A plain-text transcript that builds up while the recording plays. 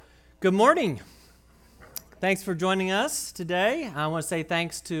Good morning. Thanks for joining us today. I want to say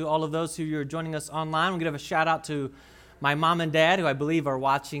thanks to all of those who are joining us online. I'm going to give a shout out to my mom and dad, who I believe are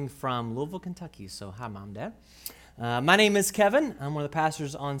watching from Louisville, Kentucky. So hi, Mom and Dad. My name is Kevin. I'm one of the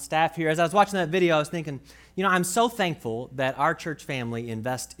pastors on staff here. As I was watching that video, I was thinking, I'm so thankful that our church family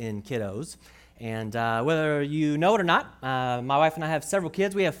invests in kiddos. And whether you know it or not, my wife and I have several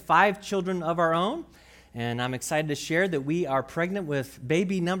kids. We have 5 children of our own. And I'm excited to share that we are pregnant with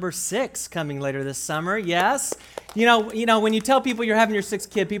baby number 6 coming later this summer. Yes. When you tell people you're having your 6th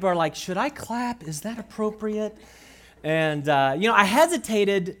kid, people are like, should I clap? Is that appropriate? And, I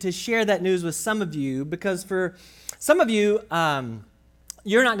hesitated to share that news with some of you because for some of you,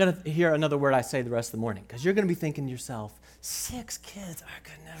 you're not going to hear another word I say the rest of the morning because you're going to be thinking to yourself, 6 kids? I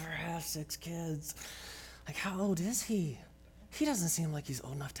could never have 6 kids. Like, how old is he? He doesn't seem like he's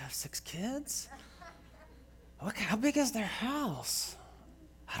old enough to have 6 kids. Okay, how big is their house?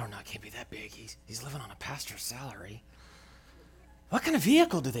 I don't know, it can't be that big. He's living on a pastor's salary. What kind of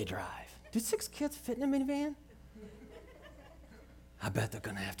vehicle do they drive? Do 6 kids fit in a minivan? I bet they're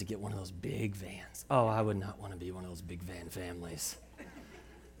going to have to get one of those big vans. Oh, I would not want to be one of those big van families.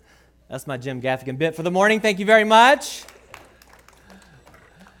 That's my Jim Gaffigan bit for the morning. Thank you very much.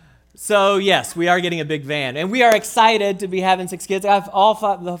 So, yes, we are getting a big van, and we are excited to be having 6 kids. I have all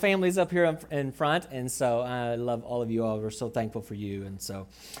 5 the families up here in front, and so I love all of you all. We're so thankful for you, and so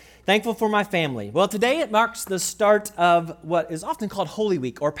thankful for my family. Well, today it marks the start of what is often called Holy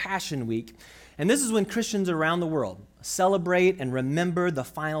Week or Passion Week, and this is when Christians around the world celebrate and remember the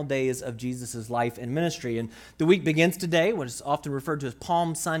final days of Jesus' life and ministry. And the week begins today, what is often referred to as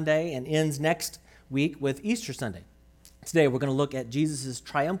Palm Sunday, and ends next week with Easter Sunday. Today, we're going to look at Jesus'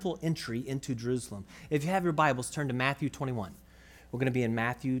 triumphal entry into Jerusalem. If you have your Bibles, turn to Matthew 21. We're going to be in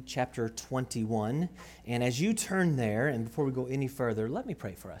Matthew chapter 21. And as you turn there, and before we go any further, let me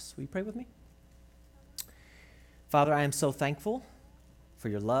pray for us. Will you pray with me? Father, I am so thankful for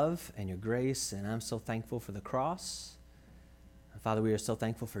your love and your grace, and I'm so thankful for the cross. Father, we are so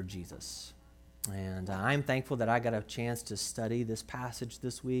thankful for Jesus. And I'm thankful that I got a chance to study this passage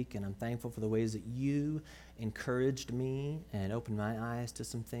this week, and I'm thankful for the ways that you encouraged me and opened my eyes to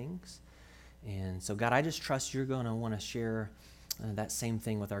some things. And so, God, I just trust you're going to want to share that same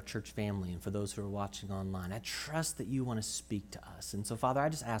thing with our church family and for those who are watching online. I trust that you want to speak to us. And so, Father, I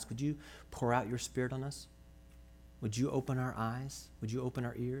just ask, would you pour out your Spirit on us? Would you open our eyes? Would you open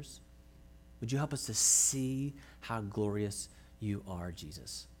our ears? Would you help us to see how glorious you are,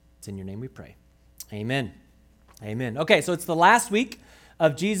 Jesus? It's in your name we pray. Amen. Amen. Okay, so it's the last week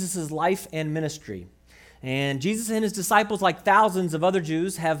of Jesus' life and ministry. And Jesus and his disciples, like thousands of other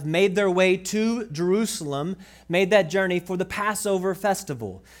Jews, have made their way to Jerusalem, made that journey for the Passover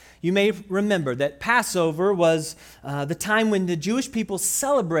festival. You may remember that Passover was the time when the Jewish people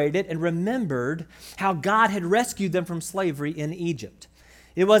celebrated and remembered how God had rescued them from slavery in Egypt.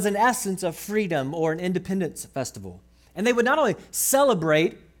 It was, in essence, a freedom or an independence festival. And they would not only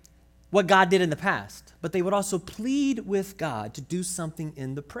celebrate what God did in the past, but they would also plead with God to do something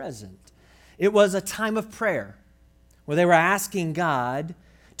in the present. It was a time of prayer where they were asking God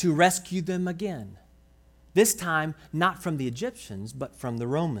to rescue them again. This time, not from the Egyptians, but from the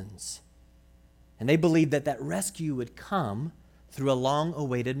Romans. And they believed that that rescue would come through a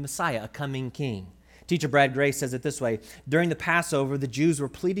long-awaited Messiah, a coming king. Teacher Brad Gray says it this way: during the Passover, the Jews were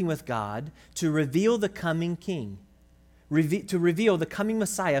pleading with God to reveal the coming king, to reveal the coming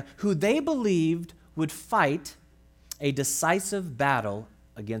Messiah who they believed would fight a decisive battle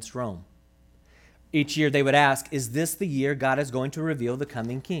against Rome. Each year they would ask, is this the year God is going to reveal the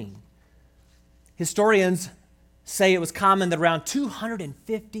coming king? Historians say it was common that around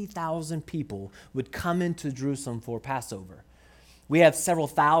 250,000 people would come into Jerusalem for Passover. We have several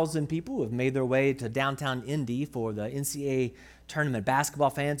thousand people who have made their way to downtown Indy for the NCAA tournament. Basketball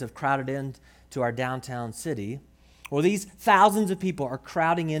fans have crowded into our downtown city. Well, these thousands of people are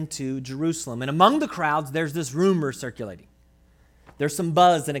crowding into Jerusalem. And among the crowds, there's this rumor circulating. There's some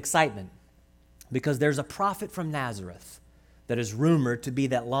buzz and excitement because there's a prophet from Nazareth that is rumored to be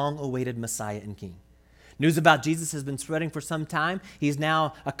that long-awaited Messiah and King. News about Jesus has been spreading for some time. He's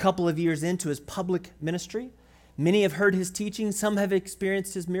now a couple of years into his public ministry. Many have heard his teaching. Some have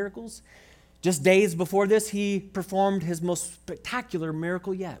experienced his miracles. Just days before this, he performed his most spectacular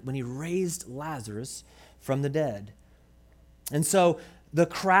miracle yet when he raised Lazarus from the dead. And so the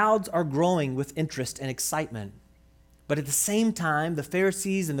crowds are growing with interest and excitement. But at the same time, the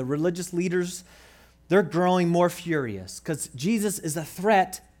Pharisees and the religious leaders, they're growing more furious because Jesus is a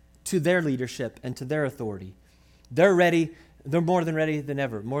threat to their leadership and to their authority. They're more ready than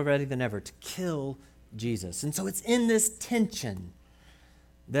ever to kill Jesus. And so it's in this tension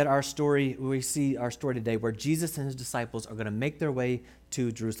that we see our story today where Jesus and his disciples are going to make their way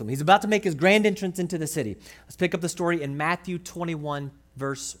to Jerusalem. He's about to make his grand entrance into the city. Let's pick up the story in Matthew 21,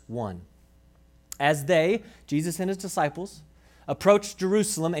 verse 1. As they, Jesus and his disciples, approached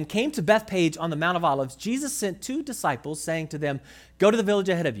Jerusalem and came to Bethphage on the Mount of Olives, Jesus sent 2 disciples, saying to them, "Go to the village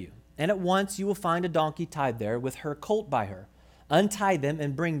ahead of you, and at once you will find a donkey tied there with her colt by her. Untie them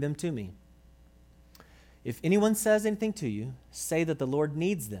and bring them to me. If anyone says anything to you, say that the Lord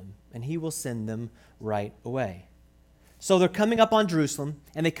needs them, and he will send them right away." So they're coming up on Jerusalem,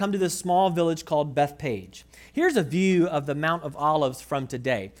 and they come to this small village called Bethphage. Here's a view of the Mount of Olives from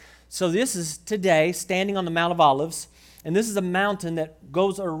today. So this is today standing on the Mount of Olives, and this is a mountain that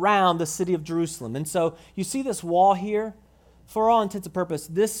goes around the city of Jerusalem. And so you see this wall here. For all intents and purposes,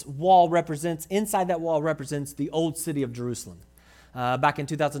 inside that wall represents the old city of Jerusalem. Back in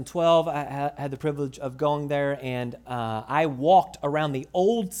 2012, I had the privilege of going there, and I walked around the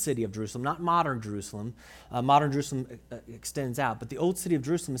old city of Jerusalem, not modern Jerusalem. Modern Jerusalem extends out, but the old city of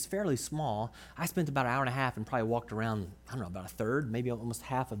Jerusalem is fairly small. I spent about an hour and a half and probably walked around, about a third, maybe almost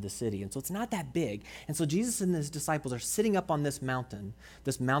half of the city. And so it's not that big. And so Jesus and his disciples are sitting up on this mountain,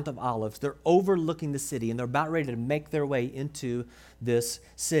 this Mount of Olives. They're overlooking the city, and they're about ready to make their way into this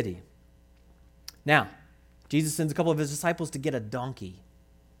city. Now, Jesus sends a couple of his disciples to get a donkey.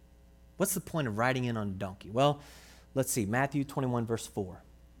 What's the point of riding in on a donkey? Well, let's see, Matthew 21, verse 4.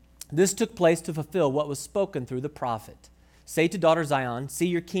 This took place to fulfill what was spoken through the prophet. Say to daughter Zion, see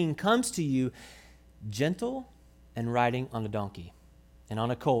your king comes to you, gentle and riding on a donkey, and on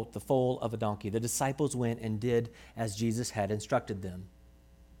a colt, the foal of a donkey. The disciples went and did as Jesus had instructed them.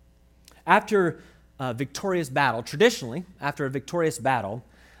 After a victorious battle, traditionally, after a victorious battle,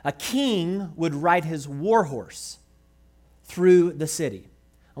 a king would ride his war horse through the city.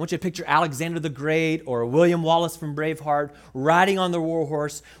 I want you to picture Alexander the Great or William Wallace from Braveheart riding on their war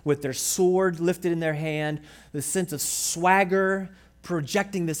horse with their sword lifted in their hand, the sense of swagger,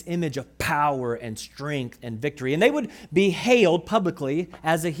 projecting this image of power and strength and victory. And they would be hailed publicly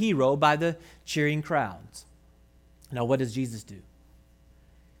as a hero by the cheering crowds. Now, what does Jesus do?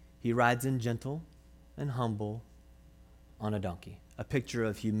 He rides in gentle and humble on a donkey. A picture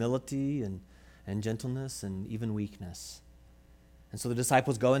of humility and gentleness and even weakness. And so the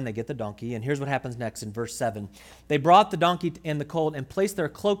disciples go and they get the donkey. And here's what happens next in verse 7. They brought the donkey and the colt and placed their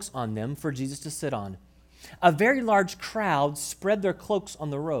cloaks on them for Jesus to sit on. A very large crowd spread their cloaks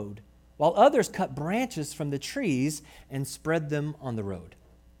on the road, while others cut branches from the trees and spread them on the road.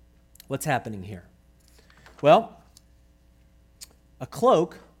 What's happening here? Well, a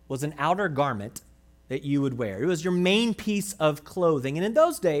cloak was an outer garment that you would wear. It was your main piece of clothing. And in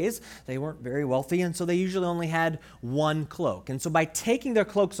those days, they weren't very wealthy, and so they usually only had one cloak. And so by taking their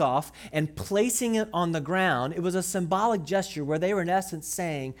cloaks off and placing it on the ground, it was a symbolic gesture where they were in essence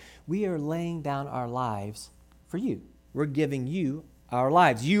saying, we are laying down our lives for you. We're giving you our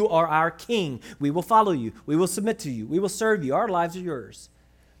lives. You are our king. We will follow you. We will submit to you. We will serve you. Our lives are yours.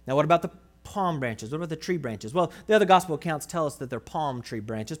 Now, what about the palm branches? What about the tree branches? Well, the other gospel accounts tell us that they're palm tree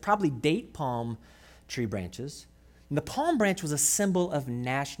branches, probably date palm tree branches. And the palm branch was a symbol of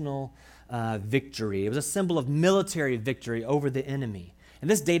national victory. It was a symbol of military victory over the enemy. And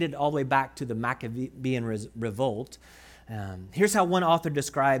this dated all the way back to the Maccabean revolt. Here's how one author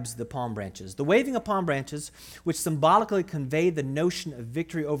describes the palm branches. The waving of palm branches, which symbolically conveyed the notion of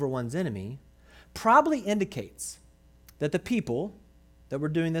victory over one's enemy, probably indicates that the people that were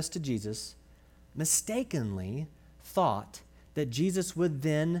doing this to Jesus mistakenly thought that Jesus would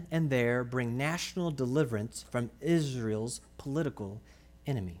then and there bring national deliverance from Israel's political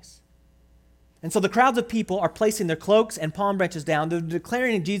enemies. And so the crowds of people are placing their cloaks and palm branches down. They're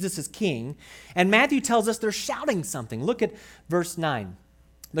declaring Jesus as king. And Matthew tells us they're shouting something. Look at verse 9.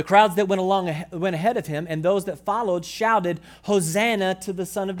 The crowds that went ahead of him and those that followed shouted, Hosanna to the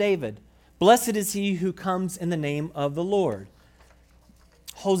Son of David. Blessed is he who comes in the name of the Lord.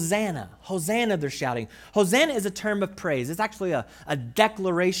 Hosanna, Hosanna, they're shouting. Hosanna is a term of praise. It's actually a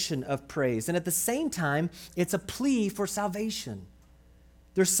declaration of praise. And at the same time, it's a plea for salvation.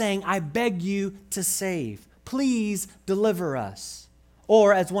 They're saying, I beg you to save. Please deliver us.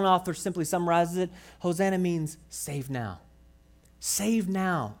 Or as one author simply summarizes it, Hosanna means save now. Save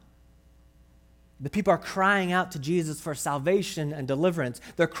now. The people are crying out to Jesus for salvation and deliverance.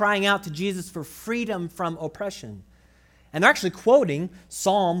 They're crying out to Jesus for freedom from oppression. And they're actually quoting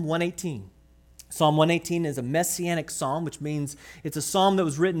Psalm 118. Psalm 118 is a messianic psalm, which means it's a psalm that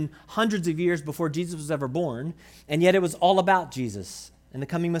was written hundreds of years before Jesus was ever born, and yet it was all about Jesus and the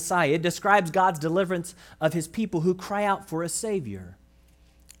coming Messiah. It describes God's deliverance of his people who cry out for a Savior.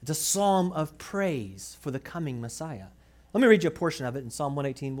 It's a psalm of praise for the coming Messiah. Let me read you a portion of it in Psalm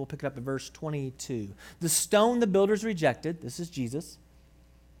 118. We'll pick it up at verse 22. The stone the builders rejected, this is Jesus,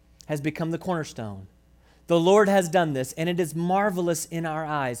 has become the cornerstone. The Lord has done this, and it is marvelous in our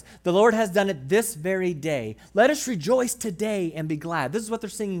eyes. The Lord has done it this very day. Let us rejoice today and be glad. This is what they're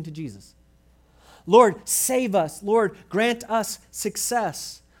singing to Jesus. Lord, save us. Lord, grant us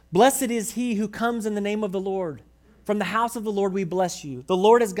success. Blessed is he who comes in the name of the Lord. From the house of the Lord we bless you. The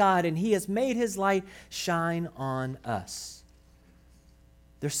Lord is God, and he has made his light shine on us.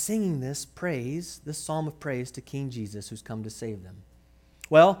 They're singing this praise, this psalm of praise to King Jesus who's come to save them.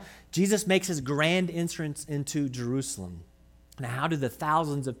 Well, Jesus makes his grand entrance into Jerusalem. Now, how do the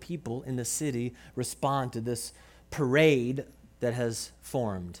thousands of people in the city respond to this parade that has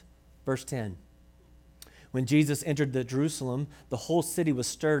formed? Verse 10. When Jesus entered Jerusalem, the whole city was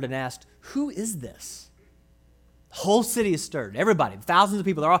stirred and asked, "Who is this?" The whole city is stirred. Everybody, thousands of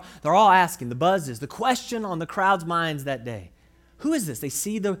people, they're all asking. The buzz is the question on the crowd's minds that day. Who is this? They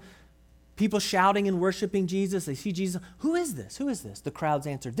see the people shouting and worshiping Jesus. They see Jesus. Who is this? Who is this? The crowds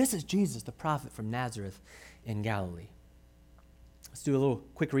answered, "This is Jesus, the prophet from Nazareth in Galilee." Let's do a little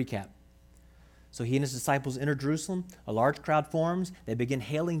quick recap. So he and his disciples enter Jerusalem. A large crowd forms. They begin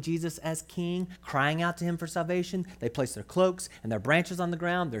hailing Jesus as king, crying out to him for salvation. They place their cloaks and their branches on the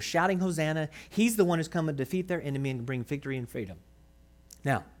ground. They're shouting, "Hosanna." He's the one who's come to defeat their enemy and bring victory and freedom.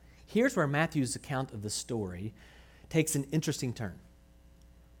 Now, here's where Matthew's account of the story takes an interesting turn.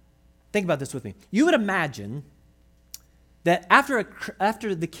 Think about this with me. You would imagine that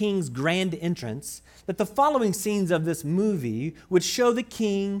after the king's grand entrance, that the following scenes of this movie would show the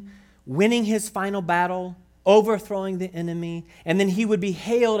king winning his final battle, overthrowing the enemy, and then he would be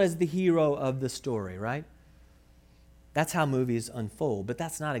hailed as the hero of the story, right? That's how movies unfold, but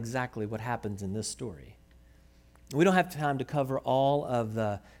that's not exactly what happens in this story. We don't have time to cover all of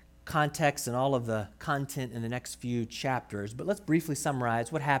the context and all of the content in the next few chapters, but let's briefly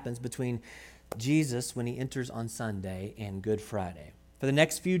summarize what happens between Jesus when he enters on Sunday and Good Friday. For the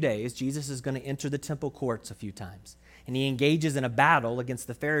next few days, Jesus is going to enter the temple courts a few times. And he engages in a battle against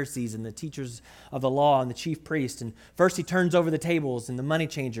the Pharisees and the teachers of the law and the chief priests. And first he turns over the tables and the money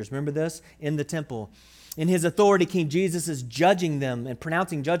changers. Remember this? In the temple. In his authority, King Jesus is judging them and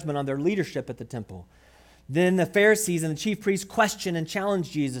pronouncing judgment on their leadership at the temple. Then the Pharisees and the chief priests question and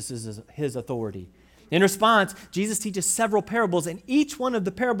challenge his authority. In response, Jesus teaches several parables, and each one of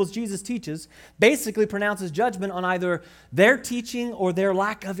the parables Jesus teaches basically pronounces judgment on either their teaching or their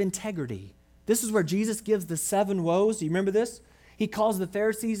lack of integrity. This is where Jesus gives the 7 woes. Do you remember this? He calls the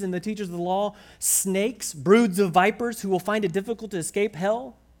Pharisees and the teachers of the law snakes, broods of vipers who will find it difficult to escape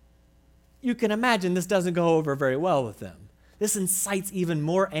hell. You can imagine this doesn't go over very well with them. This incites even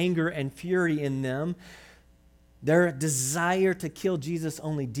more anger and fury in them. Their desire to kill Jesus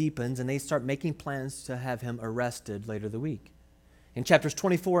only deepens, and they start making plans to have him arrested later the week. In chapters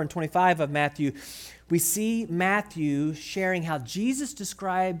 24 and 25 of Matthew, we see Matthew sharing how Jesus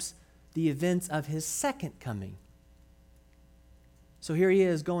describes the events of his second coming. So here he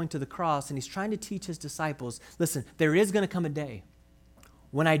is going to the cross, and he's trying to teach his disciples, listen, there is going to come a day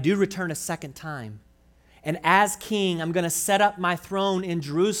when I do return a second time. And as king, I'm going to set up my throne in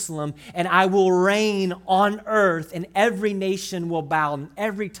Jerusalem, and I will reign on earth, and every nation will bow, and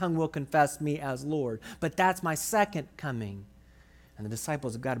every tongue will confess me as Lord. But that's my second coming. And the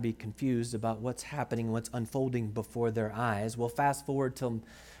disciples have got to be confused about what's happening, what's unfolding before their eyes. Well, fast forward till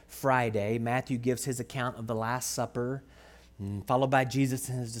Friday. Matthew gives his account of the Last Supper, followed by Jesus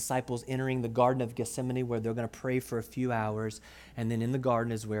and his disciples entering the Garden of Gethsemane, where they're going to pray for a few hours. And then in the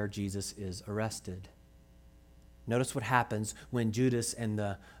garden is where Jesus is arrested. Notice what happens when Judas and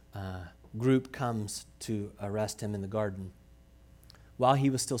the group comes to arrest him in the garden. While he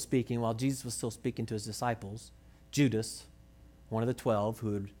was still speaking, while Jesus was still speaking to his disciples, Judas, one of the 12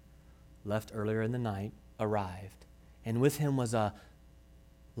 who had left earlier in the night, arrived. And with him was a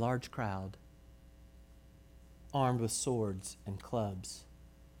large crowd, armed with swords and clubs,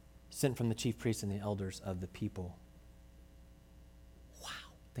 sent from the chief priests and the elders of the people.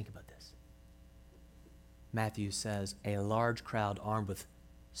 Wow, think about this. Matthew says, a large crowd armed with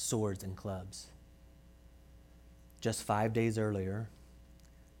swords and clubs. Just 5 days earlier,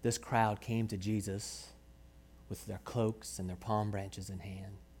 this crowd came to Jesus with their cloaks and their palm branches in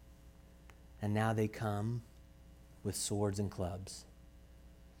hand. And now they come with swords and clubs.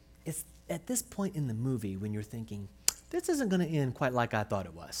 It's at this point in the movie when you're thinking, this isn't going to end quite like I thought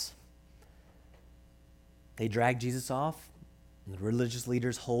it was. They drag Jesus off, and the religious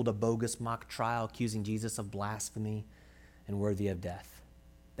leaders hold a bogus mock trial accusing Jesus of blasphemy and worthy of death.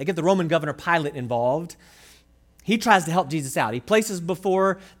 They get the Roman governor Pilate involved. He tries to help Jesus out. He places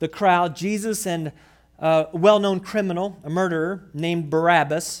before the crowd Jesus and a well-known criminal, a murderer named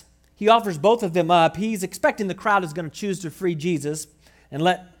Barabbas. He offers both of them up. He's expecting the crowd is going to choose to free Jesus,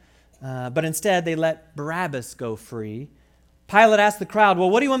 but instead they let Barabbas go free. Pilate asked the crowd, well,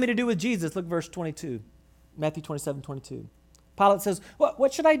 what do you want me to do with Jesus? Look, verse 22, Matthew 27:22. Pilate says,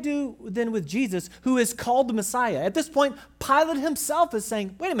 what should I do then with Jesus, who is called the Messiah? At this point, Pilate himself is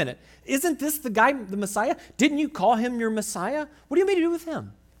saying, wait a minute, isn't this the guy, the Messiah? Didn't you call him your Messiah? What do you want me to do with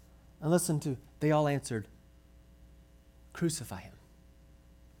him? And listen to, they all answered, crucify him.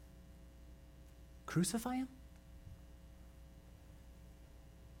 Crucify him?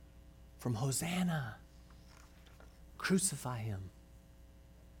 From Hosanna, crucify him.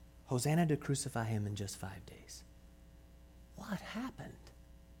 Hosanna to crucify him in just 5 days. What happened?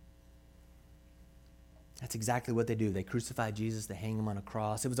 That's exactly what they do. They crucified Jesus. They hang him on a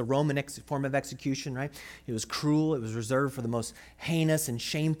cross. It was a Roman form of execution, right? It was cruel. It was reserved for the most heinous and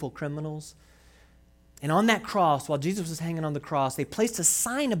shameful criminals. And on that cross, while Jesus was hanging on the cross, they placed a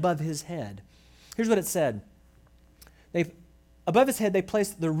sign above his head. Here's what it said. Above his head, they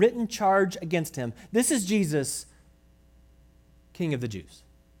placed the written charge against him. This is Jesus, King of the Jews.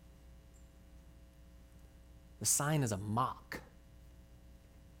 The sign is a mock.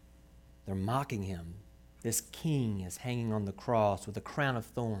 They're mocking him. This king is hanging on the cross with a crown of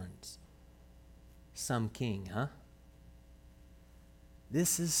thorns. Some king, huh?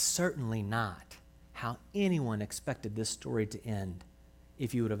 This is certainly not how anyone expected this story to end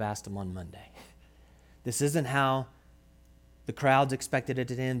if you would have asked them on Monday. This isn't how the crowds expected it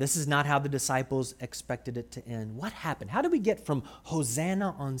to end. This is not how the disciples expected it to end. What happened? How did we get from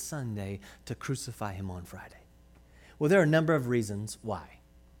Hosanna on Sunday to crucify him on Friday? Well, there are a number of reasons why.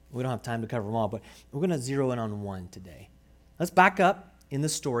 We don't have time to cover them all, but we're going to zero in on one today. Let's back up in the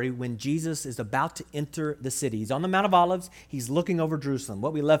story when Jesus is about to enter the city. He's on the Mount of Olives. He's looking over Jerusalem.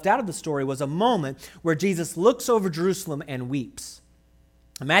 What we left out of the story was a moment where Jesus looks over Jerusalem and weeps.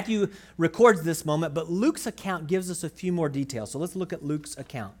 Matthew records this moment, but Luke's account gives us a few more details. So let's look at Luke's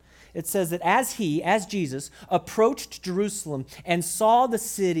account. It says that as Jesus, approached Jerusalem and saw the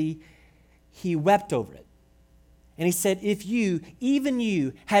city, he wept over it. And he said, if you, even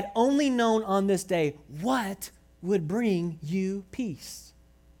you, had only known on this day what would bring you peace.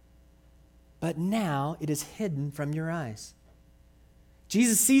 But now it is hidden from your eyes.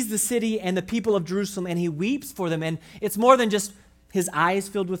 Jesus sees the city and the people of Jerusalem, and he weeps for them. And it's more than just his eyes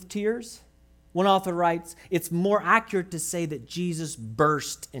filled with tears. One author writes, it's more accurate to say that Jesus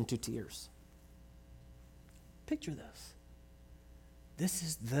burst into tears. Picture this. This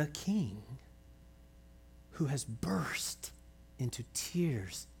is the king who has burst into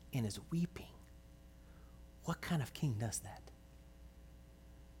tears and is weeping. What kind of king does that?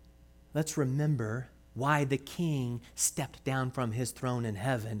 Let's remember why the king stepped down from his throne in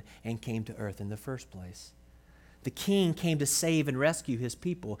heaven and came to earth in the first place. The king came to save and rescue his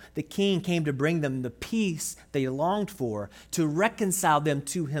people. The king came to bring them the peace they longed for, to reconcile them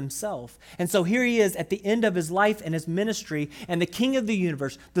to himself. And so here he is at the end of his life and his ministry, and the king of the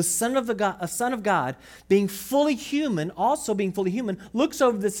universe, the son of God, being fully human, looks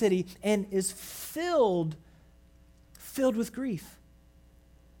over the city and is filled with grief.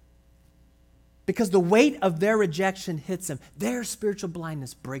 Because the weight of their rejection hits him. Their spiritual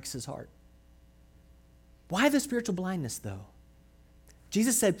blindness breaks his heart. Why the spiritual blindness, though?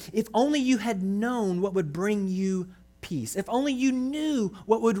 Jesus said, if only you had known what would bring you peace, if only you knew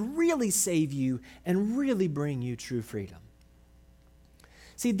what would really save you and really bring you true freedom.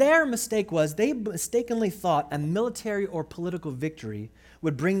 See, their mistake was they mistakenly thought a military or political victory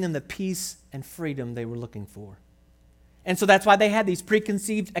would bring them the peace and freedom they were looking for. And so that's why they had these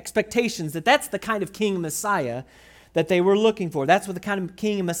preconceived expectations that that's the kind of king Messiah that they were looking for. That's what the kind of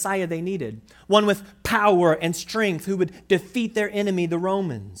king and Messiah they needed. One with power and strength who would defeat their enemy, the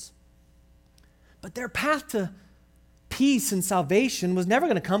Romans. But their path to peace and salvation was never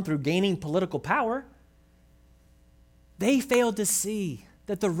going to come through gaining political power. They failed to see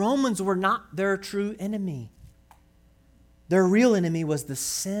that the Romans were not their true enemy. Their real enemy was the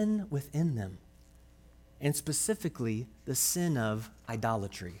sin within them, and specifically the sin of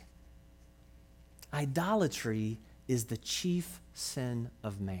idolatry. Idolatry is the chief sin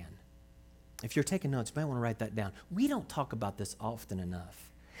of man. If you're taking notes, you might want to write that down. We don't talk about this often enough.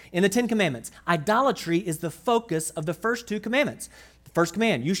 In the Ten Commandments, idolatry is the focus of the first two commandments. The first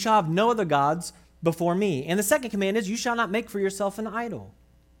command, you shall have no other gods before me. And the second command is, you shall not make for yourself an idol.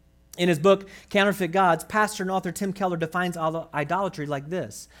 In his book, Counterfeit Gods, pastor and author Tim Keller defines idolatry like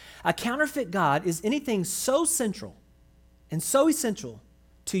this. A counterfeit God is anything so central and so essential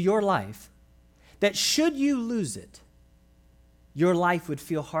to your life that should you lose it, your life would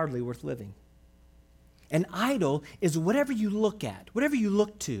feel hardly worth living. An idol is whatever you look at, whatever you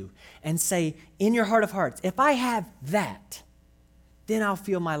look to, and say in your heart of hearts, if I have that, then I'll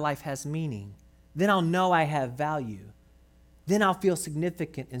feel my life has meaning. Then I'll know I have value. Then I'll feel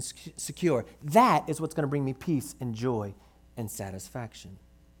significant and secure. That is what's going to bring me peace and joy and satisfaction.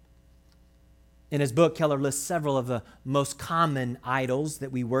 In his book, Keller lists several of the most common idols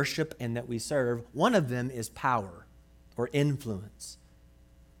that we worship and that we serve. One of them is power or influence.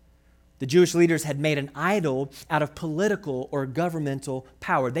 The Jewish leaders had made an idol out of political or governmental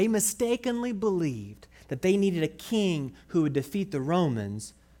power. They mistakenly believed that they needed a king who would defeat the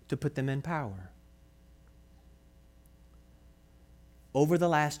Romans to put them in power. Over the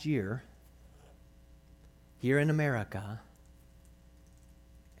last year, here in America,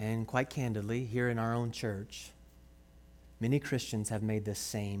 and quite candidly, here in our own church, many Christians have made this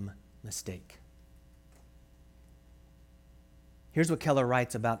same mistake. Here's what Keller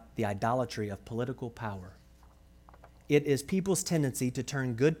writes about the idolatry of political power. It is people's tendency to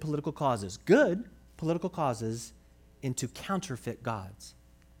turn good political causes into counterfeit gods.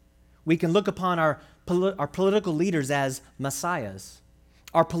 We can look upon our political leaders as messiahs,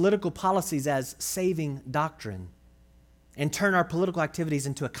 our political policies as saving doctrine, and turn our political activities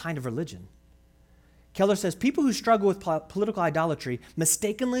into a kind of religion. Keller says people who struggle with political idolatry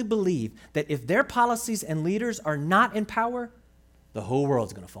mistakenly believe that if their policies and leaders are not in power, the whole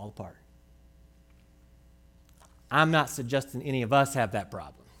world's going to fall apart. I'm not suggesting any of us have that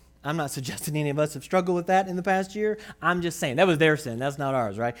problem. I'm not suggesting any of us have struggled with that in the past year. I'm just saying that was their sin. That's not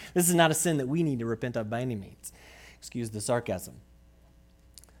ours, right? This is not a sin that we need to repent of by any means. Excuse the sarcasm.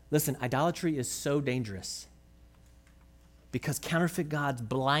 Listen, idolatry is so dangerous because counterfeit gods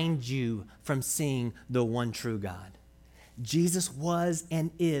blind you from seeing the one true God. Jesus was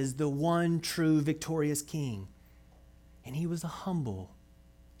and is the one true victorious King. And he was a humble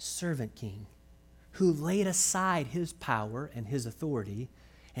servant king who laid aside his power and his authority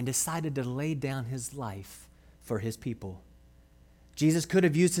and decided to lay down his life for his people. Jesus could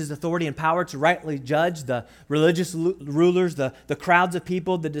have used his authority and power to rightly judge the religious rulers, the crowds of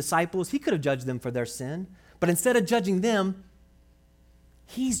people, the disciples. He could have judged them for their sin. But instead of judging them,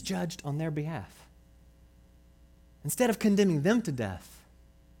 he's judged on their behalf. Instead of condemning them to death,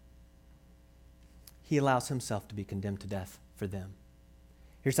 he allows himself to be condemned to death for them.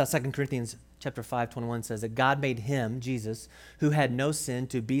 Here's how 2 Corinthians chapter 5:21 says that God made him, Jesus, who had no sin,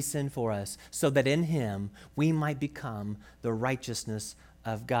 to be sin for us, so that in him we might become the righteousness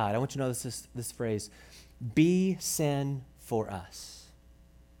of God. I want you to know this phrase, be sin for us.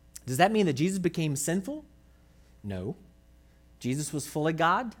 Does that mean that Jesus became sinful? No. Jesus was fully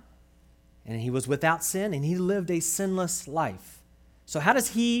God, and he was without sin, and he lived a sinless life. So how does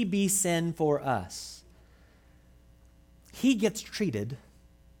he be sin for us? He gets treated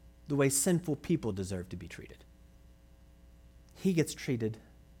the way sinful people deserve to be treated. He gets treated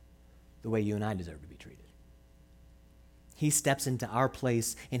the way you and I deserve to be treated. He steps into our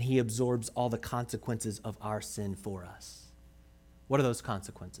place and he absorbs all the consequences of our sin for us. What are those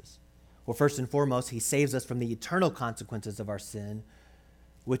consequences? Well, first and foremost, he saves us from the eternal consequences of our sin,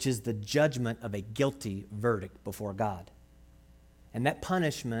 which is the judgment of a guilty verdict before God. And that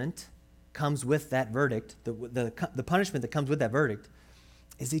punishment comes with that verdict, the punishment that comes with that verdict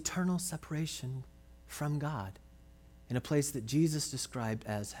is eternal separation from God in a place that Jesus described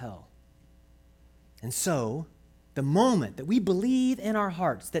as hell. And so, the moment that we believe in our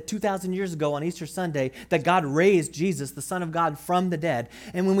hearts that 2,000 years ago on Easter Sunday that God raised Jesus, the Son of God, from the dead,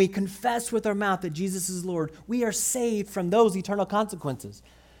 and when we confess with our mouth that Jesus is Lord, we are saved from those eternal consequences.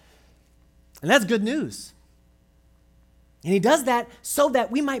 And that's good news. And he does that so that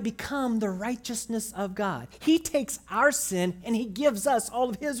we might become the righteousness of God. He takes our sin and he gives us all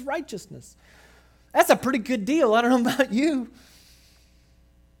of his righteousness. That's a pretty good deal. I don't know about you.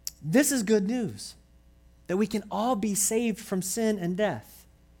 This is good news, that we can all be saved from sin and death.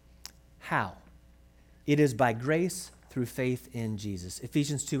 How? It is by grace through faith in Jesus.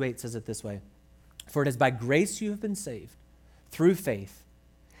 Ephesians 2:8 says it this way, for it is by grace you have been saved through faith,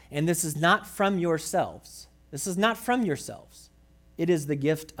 and this is not from yourselves. This is not from yourselves. It is the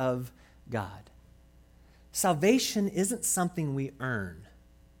gift of God. Salvation isn't something we earn.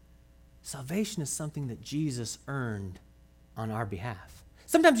 Salvation is something that Jesus earned on our behalf.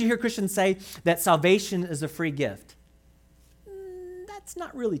 Sometimes you hear Christians say that salvation is a free gift. That's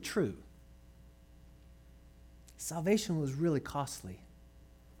not really true. Salvation was really costly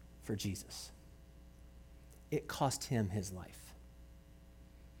for Jesus. It cost him his life.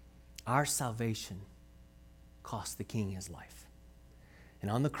 Our salvation cost the King his life.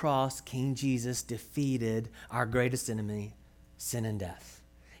 And on the cross, King Jesus defeated our greatest enemy, sin and death.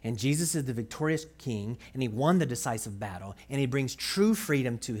 And Jesus is the victorious king, and he won the decisive battle, and he brings true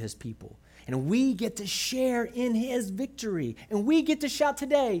freedom to his people. And we get to share in his victory, and we get to shout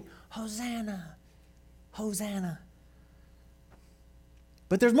today, Hosanna, Hosanna.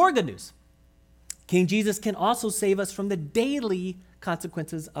 But there's more good news. King Jesus can also save us from the daily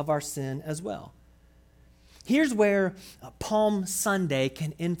consequences of our sin as well. Here's where Palm Sunday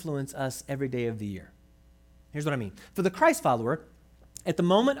can influence us every day of the year. Here's what I mean. For the Christ follower, at the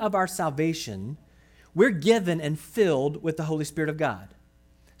moment of our salvation, we're given and filled with the Holy Spirit of God.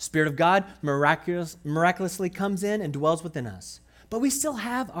 Spirit of God miraculously comes in and dwells within us. But we still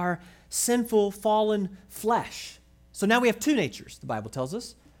have our sinful, fallen flesh. So now we have two natures, the Bible tells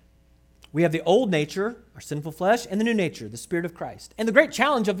us. We have the old nature, our sinful flesh, and the new nature, the Spirit of Christ. And the great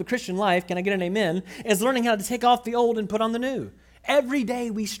challenge of the Christian life, can I get an amen, is learning how to take off the old and put on the new. Every day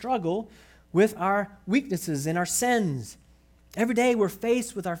we struggle with our weaknesses and our sins. Every day we're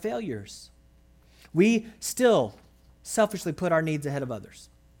faced with our failures. We still selfishly put our needs ahead of others.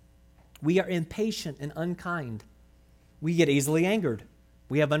 We are impatient and unkind. We get easily angered.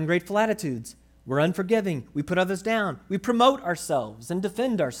 We have ungrateful attitudes. We're unforgiving. We put others down. We promote ourselves and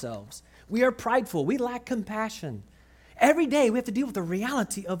defend ourselves. We are prideful. We lack compassion. Every day we have to deal with the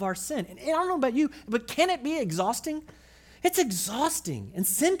reality of our sin. And I don't know about you, but can it be exhausting? It's exhausting. And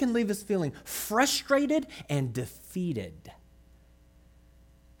sin can leave us feeling frustrated and defeated.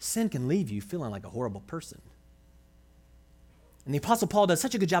 Sin can leave you feeling like a horrible person. And the Apostle Paul does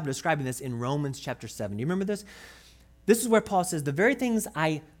such a good job of describing this in Romans chapter 7. Do you remember this? This is where Paul says, the very things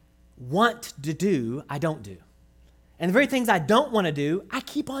I want to do, I don't do. And the very things I don't want to do, I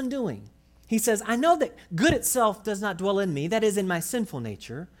keep on doing. He says, I know that good itself does not dwell in me, that is in my sinful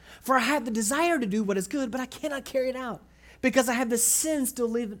nature, for I have the desire to do what is good, but I cannot carry it out because I have the sin still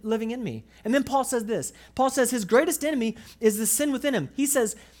living in me. And then Paul says this. Paul says his greatest enemy is the sin within him. He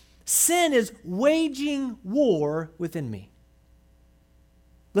says, sin is waging war within me.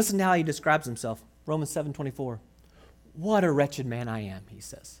 Listen to how he describes himself. Romans 7:24. What a wretched man I am, he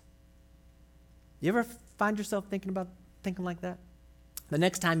says. You ever find yourself thinking like that? The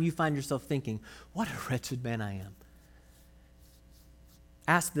next time you find yourself thinking, what a wretched man I am,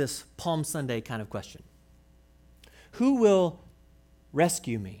 ask this Palm Sunday kind of question. Who will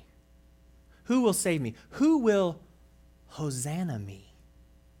rescue me? Who will save me? Who will Hosanna me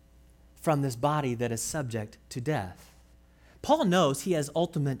from this body that is subject to death? Paul knows he has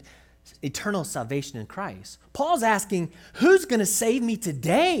ultimate eternal salvation in Christ. Paul's asking, who's going to save me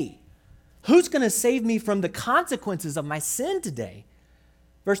today? Who's going to save me from the consequences of my sin today?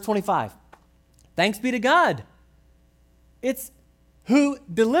 Verse 25, thanks be to God. It's who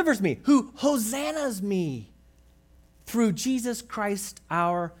delivers me, who hosannas me through Jesus Christ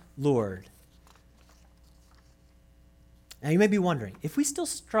our Lord. Now you may be wondering, if we still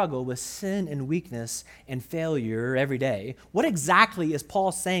struggle with sin and weakness and failure every day, what exactly is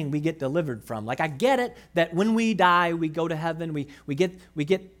Paul saying we get delivered from? Like, I get it that when we die, we go to heaven, we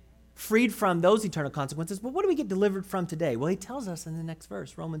get freed from those eternal consequences, but what do we get delivered from today? Well, he tells us in the next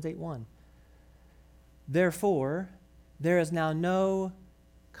verse, Romans 8:1. Therefore, there is now no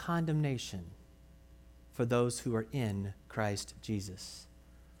condemnation for those who are in Christ Jesus.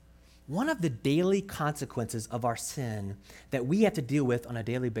 One of the daily consequences of our sin that we have to deal with on a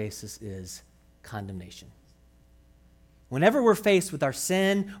daily basis is condemnation. Whenever we're faced with our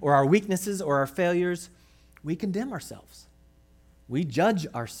sin or our weaknesses or our failures, we condemn ourselves. We judge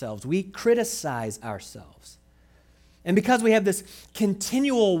ourselves. We criticize ourselves. And because we have this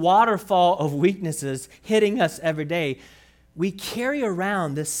continual waterfall of weaknesses hitting us every day, we carry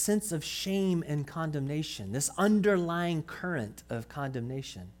around this sense of shame and condemnation, this underlying current of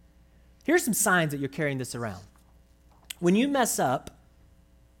condemnation. Here's some signs that you're carrying this around. When you mess up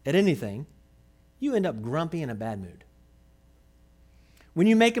at anything, you end up grumpy in a bad mood. When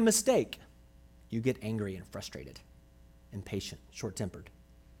you make a mistake, you get angry and frustrated, impatient, short-tempered.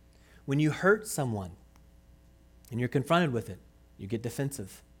 When you hurt someone and you're confronted with it, you get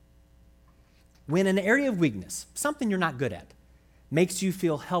defensive. When an area of weakness, something you're not good at, makes you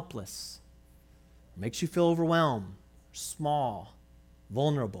feel helpless, makes you feel overwhelmed, small,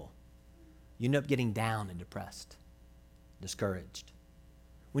 vulnerable, you end up getting down and depressed, discouraged.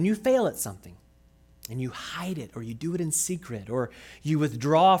 When you fail at something and you hide it or you do it in secret or you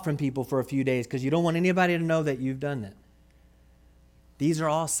withdraw from people for a few days because you don't want anybody to know that you've done it, these are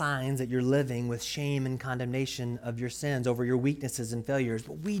all signs that you're living with shame and condemnation of your sins over your weaknesses and failures.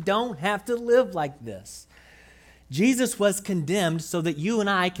 But we don't have to live like this. Jesus was condemned so that you and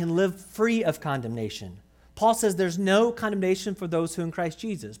I can live free of condemnation. Paul says there's no condemnation for those who are in Christ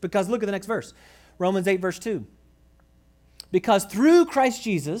Jesus. Because look at the next verse. Romans 8, verse 2. Because through Christ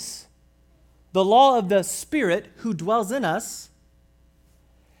Jesus, the law of the Spirit who dwells in us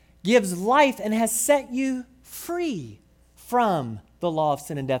gives life and has set you free from the law of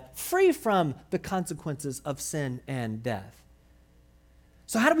sin and death, free from the consequences of sin and death.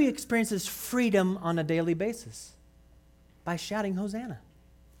 So how do we experience this freedom on a daily basis? By shouting Hosanna.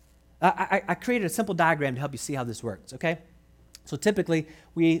 I created a simple diagram to help you see how this works, okay? So typically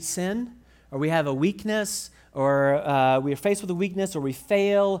we sin, or we have a weakness, or we are faced with a weakness, or we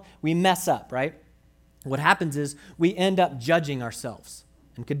fail, we mess up, right? What happens is we end up judging ourselves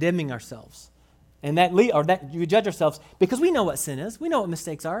and condemning ourselves. And that we judge ourselves because we know what sin is. We know what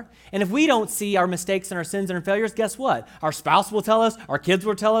mistakes are. And if we don't see our mistakes and our sins and our failures, guess what? Our spouse will tell us, our kids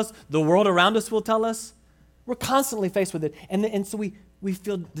will tell us, the world around us will tell us. We're constantly faced with it. And so we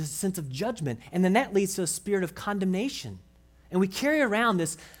feel this sense of judgment. And then that leads to a spirit of condemnation. And we carry around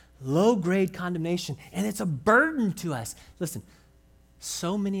this low-grade condemnation, and it's a burden to us. Listen,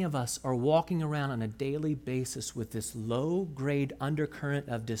 so many of us are walking around on a daily basis with this low-grade undercurrent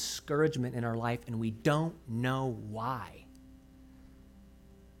of discouragement in our life, and we don't know why.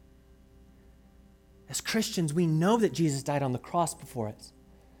 As Christians, we know that Jesus died on the cross before us.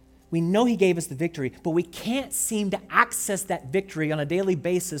 We know he gave us the victory, but we can't seem to access that victory on a daily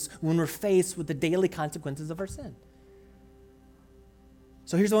basis when we're faced with the daily consequences of our sin.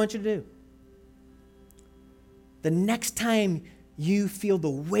 So here's what I want you to do. The next time you feel the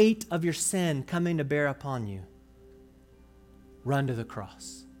weight of your sin coming to bear upon you, run to the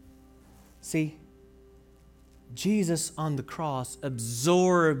cross. See, Jesus on the cross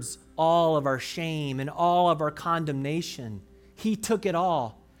absorbs all of our shame and all of our condemnation. He took it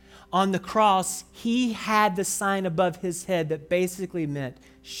all. On the cross, he had the sign above his head that basically meant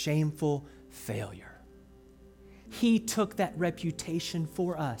shameful failure. He took that reputation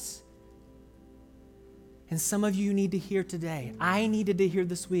for us. And some of you need to hear today, I needed to hear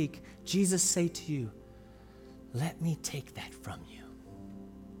this week, Jesus say to you, let me take that from you.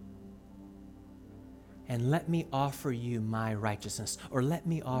 And let me offer you my righteousness, or let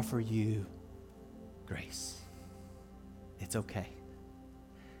me offer you grace. It's okay.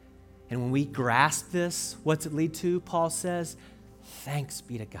 And when we grasp this, what's it lead to? Paul says, thanks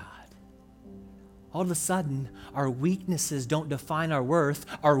be to God. All of a sudden, our weaknesses don't define our worth.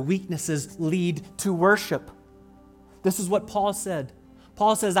 Our weaknesses lead to worship. This is what Paul said.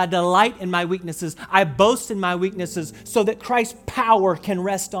 Paul says, I delight in my weaknesses. I boast in my weaknesses so that Christ's power can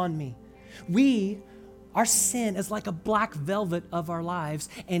rest on me. Our sin is like a black velvet of our lives,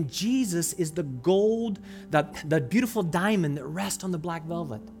 and Jesus is the gold, the beautiful diamond that rests on the black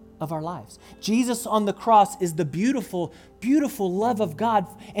velvet of our lives. Jesus on the cross is the beautiful, beautiful love of God.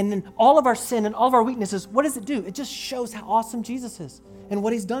 And then all of our sin and all of our weaknesses, what does it do? It just shows how awesome Jesus is and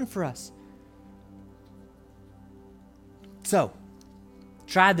what he's done for us. So,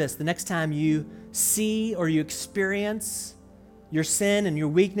 try this the next time you see or you experience your sin and your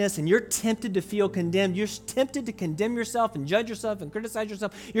weakness and you're tempted to feel condemned. You're tempted to condemn yourself and judge yourself and criticize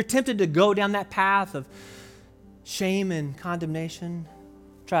yourself. You're tempted to go down that path of shame and condemnation.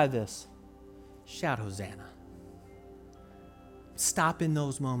 Try this. Shout Hosanna. Stop in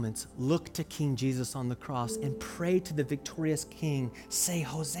those moments. Look to King Jesus on the cross and pray to the victorious King. Say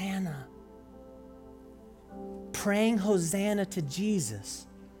Hosanna. Praying Hosanna to Jesus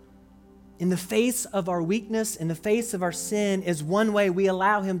in the face of our weakness, in the face of our sin, is one way we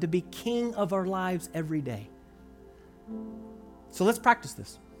allow him to be king of our lives every day. So let's practice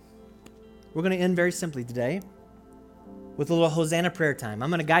this. We're going to end very simply today with a little Hosanna prayer time. I'm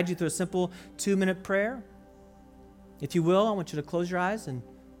going to guide you through a simple 2-minute prayer. If you will, I want you to close your eyes and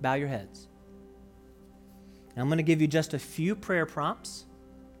bow your heads. And I'm going to give you just a few prayer prompts.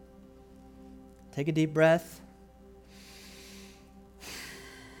 Take a deep breath.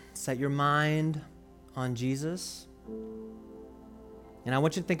 Set your mind on Jesus. And I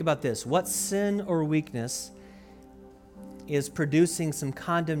want you to think about this. What sin or weakness is producing some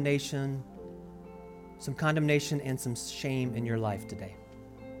condemnation and some shame in your life today?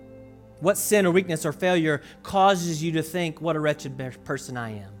 What sin or weakness or failure causes you to think, what a wretched person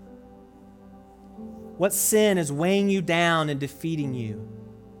I am? What sin is weighing you down and defeating you?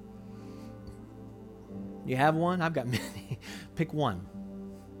 You have one? I've got many. Pick one.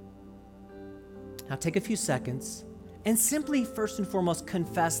 Now take a few seconds and simply, first and foremost,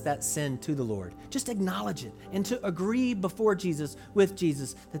 confess that sin to the Lord. Just acknowledge it and to agree before Jesus, with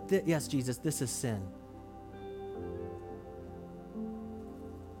Jesus, that yes, Jesus, this is sin.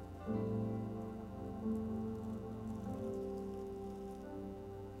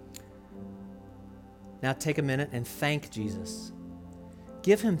 Now take a minute and thank Jesus.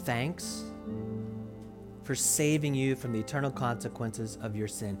 Give him thanks for saving you from the eternal consequences of your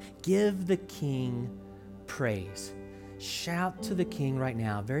sin. Give the King praise. Shout to the King right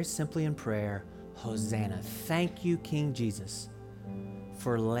now, very simply in prayer, Hosanna. Thank you, King Jesus,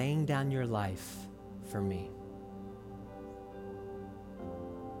 for laying down your life for me.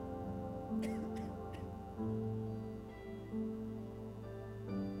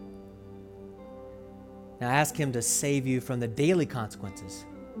 Now ask him to save you from the daily consequences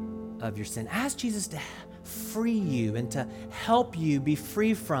of your sin. Ask Jesus to free you and to help you be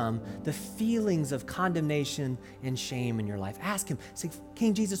free from the feelings of condemnation and shame in your life. Ask him, say,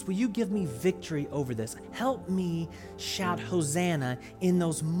 King Jesus, will you give me victory over this? Help me shout Hosanna in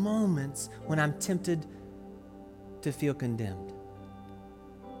those moments when I'm tempted to feel condemned.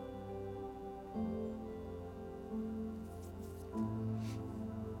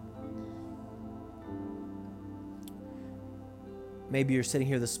 Maybe you're sitting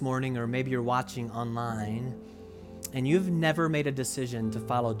here this morning, or maybe you're watching online, and you've never made a decision to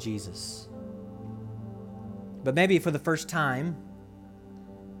follow Jesus. But maybe for the first time,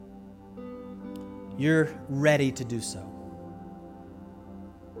 you're ready to do so.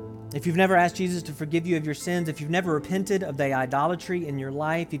 If you've never asked Jesus to forgive you of your sins, if you've never repented of the idolatry in your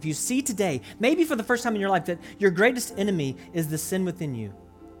life, if you see today, maybe for the first time in your life, that your greatest enemy is the sin within you,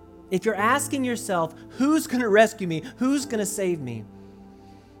 if you're asking yourself, who's going to rescue me? Who's going to save me?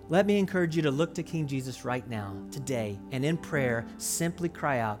 Let me encourage you to look to King Jesus right now, today, and in prayer, simply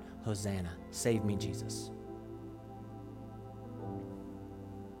cry out, Hosanna, save me, Jesus.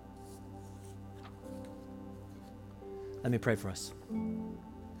 Let me pray for us.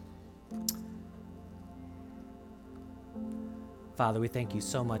 Father, we thank you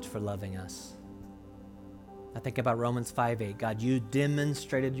so much for loving us. I think about Romans 5:8. God, you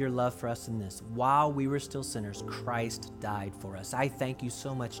demonstrated your love for us in this. While we were still sinners, Christ died for us. I thank you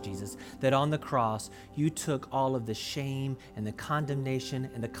so much, Jesus, that on the cross, you took all of the shame and the condemnation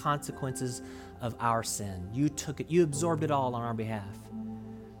and the consequences of our sin. You took it. You absorbed it all on our behalf.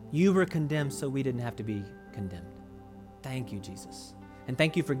 You were condemned so we didn't have to be condemned. Thank you, Jesus. And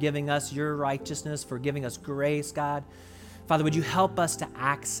thank you for giving us your righteousness, for giving us grace, God. Father, would you help us to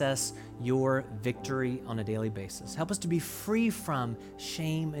access your victory on a daily basis? Help us to be free from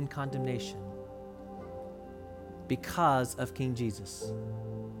shame and condemnation because of King Jesus.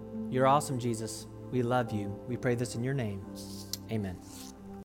 You're awesome, Jesus. We love you. We pray this in your name. Amen.